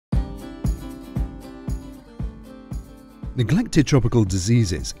Neglected tropical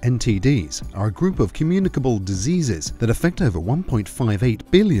diseases, NTDs, are a group of communicable diseases that affect over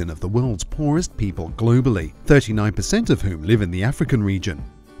 1.58 billion of the world's poorest people globally, 39% of whom live in the African region.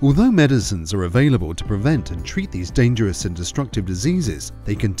 Although medicines are available to prevent and treat these dangerous and destructive diseases,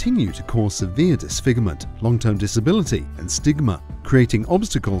 they continue to cause severe disfigurement, long-term disability, and stigma, creating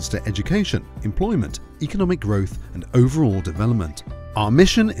obstacles to education, employment, economic growth, and overall development. Our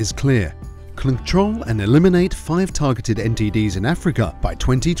mission is clear: control and eliminate 5 targeted NTDs in Africa by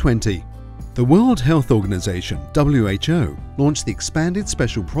 2020. The World Health Organization, WHO, launched the Expanded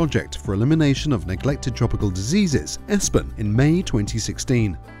Special Project for Elimination of Neglected Tropical Diseases, ESPEN, in May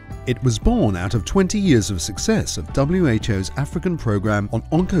 2016. It was born out of 20 years of success of WHO's African Program on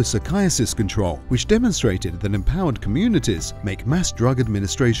Onchocerciasis Control, which demonstrated that empowered communities make mass drug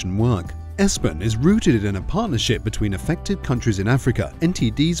administration work. ESPEN is rooted in a partnership between affected countries in Africa,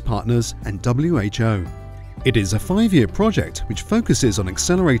 NTDs partners, and WHO. It is a 5-year project which focuses on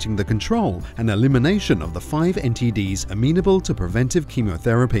accelerating the control and elimination of the 5 NTDs amenable to preventive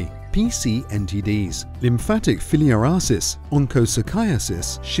chemotherapy, PC-NTDs, lymphatic filariasis,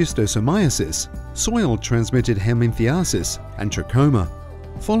 onchocerciasis, schistosomiasis, soil-transmitted helminthiasis, and trachoma.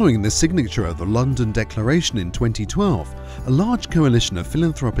 Following the signature of the London Declaration in 2012, a large coalition of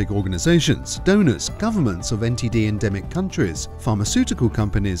philanthropic organizations, donors, governments of NTD-endemic countries, pharmaceutical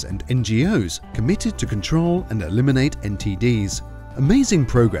companies, and NGOs committed to control and eliminate NTDs. Amazing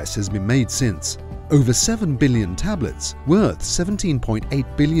progress has been made since. Over 7 billion tablets, worth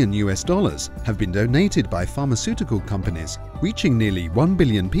 $17.8 billion, have been donated by pharmaceutical companies, reaching nearly 1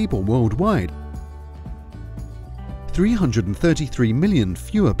 billion people worldwide. 333 million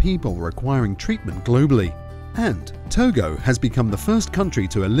fewer people requiring treatment globally. And Togo has become the first country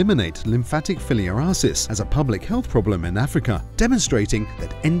to eliminate lymphatic filariasis as a public health problem in Africa, demonstrating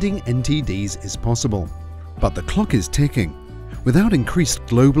that ending NTDs is possible. But the clock is ticking. Without increased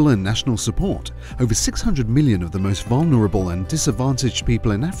global and national support, over 600 million of the most vulnerable and disadvantaged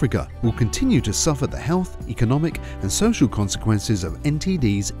people in Africa will continue to suffer the health, economic, and social consequences of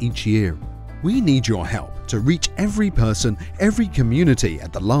NTDs each year. We need your help to reach every person, every community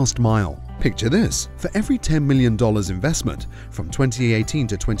at the last mile. Picture this: for every $10 million investment from 2018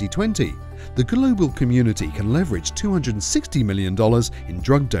 to 2020, the global community can leverage $260 million in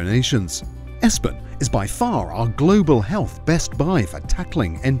drug donations. ESPEN is by far our global health best buy for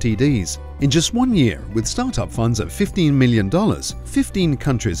tackling NTDs. In just 1 year, with startup funds of $15 million, 15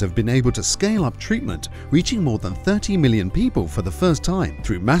 countries have been able to scale up treatment, reaching more than 30 million people for the first time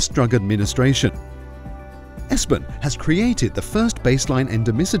through mass drug administration. ESPEN has created the first baseline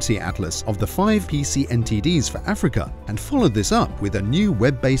endemicity atlas of the 5 PC-NTDs for Africa and followed this up with a new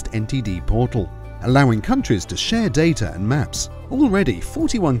web-based NTD portal, allowing countries to share data and maps. Already,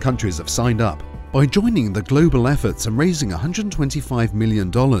 41 countries have signed up. By joining the global efforts and raising $125 million,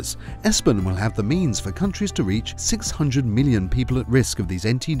 ESPEN will have the means for countries to reach 600 million people at risk of these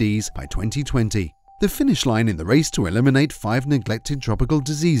NTDs by 2020. The finish line in the race to eliminate 5 neglected tropical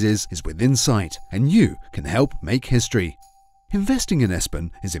diseases is within sight, and you can help make history. Investing in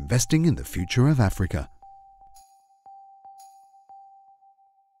ESPEN is investing in the future of Africa.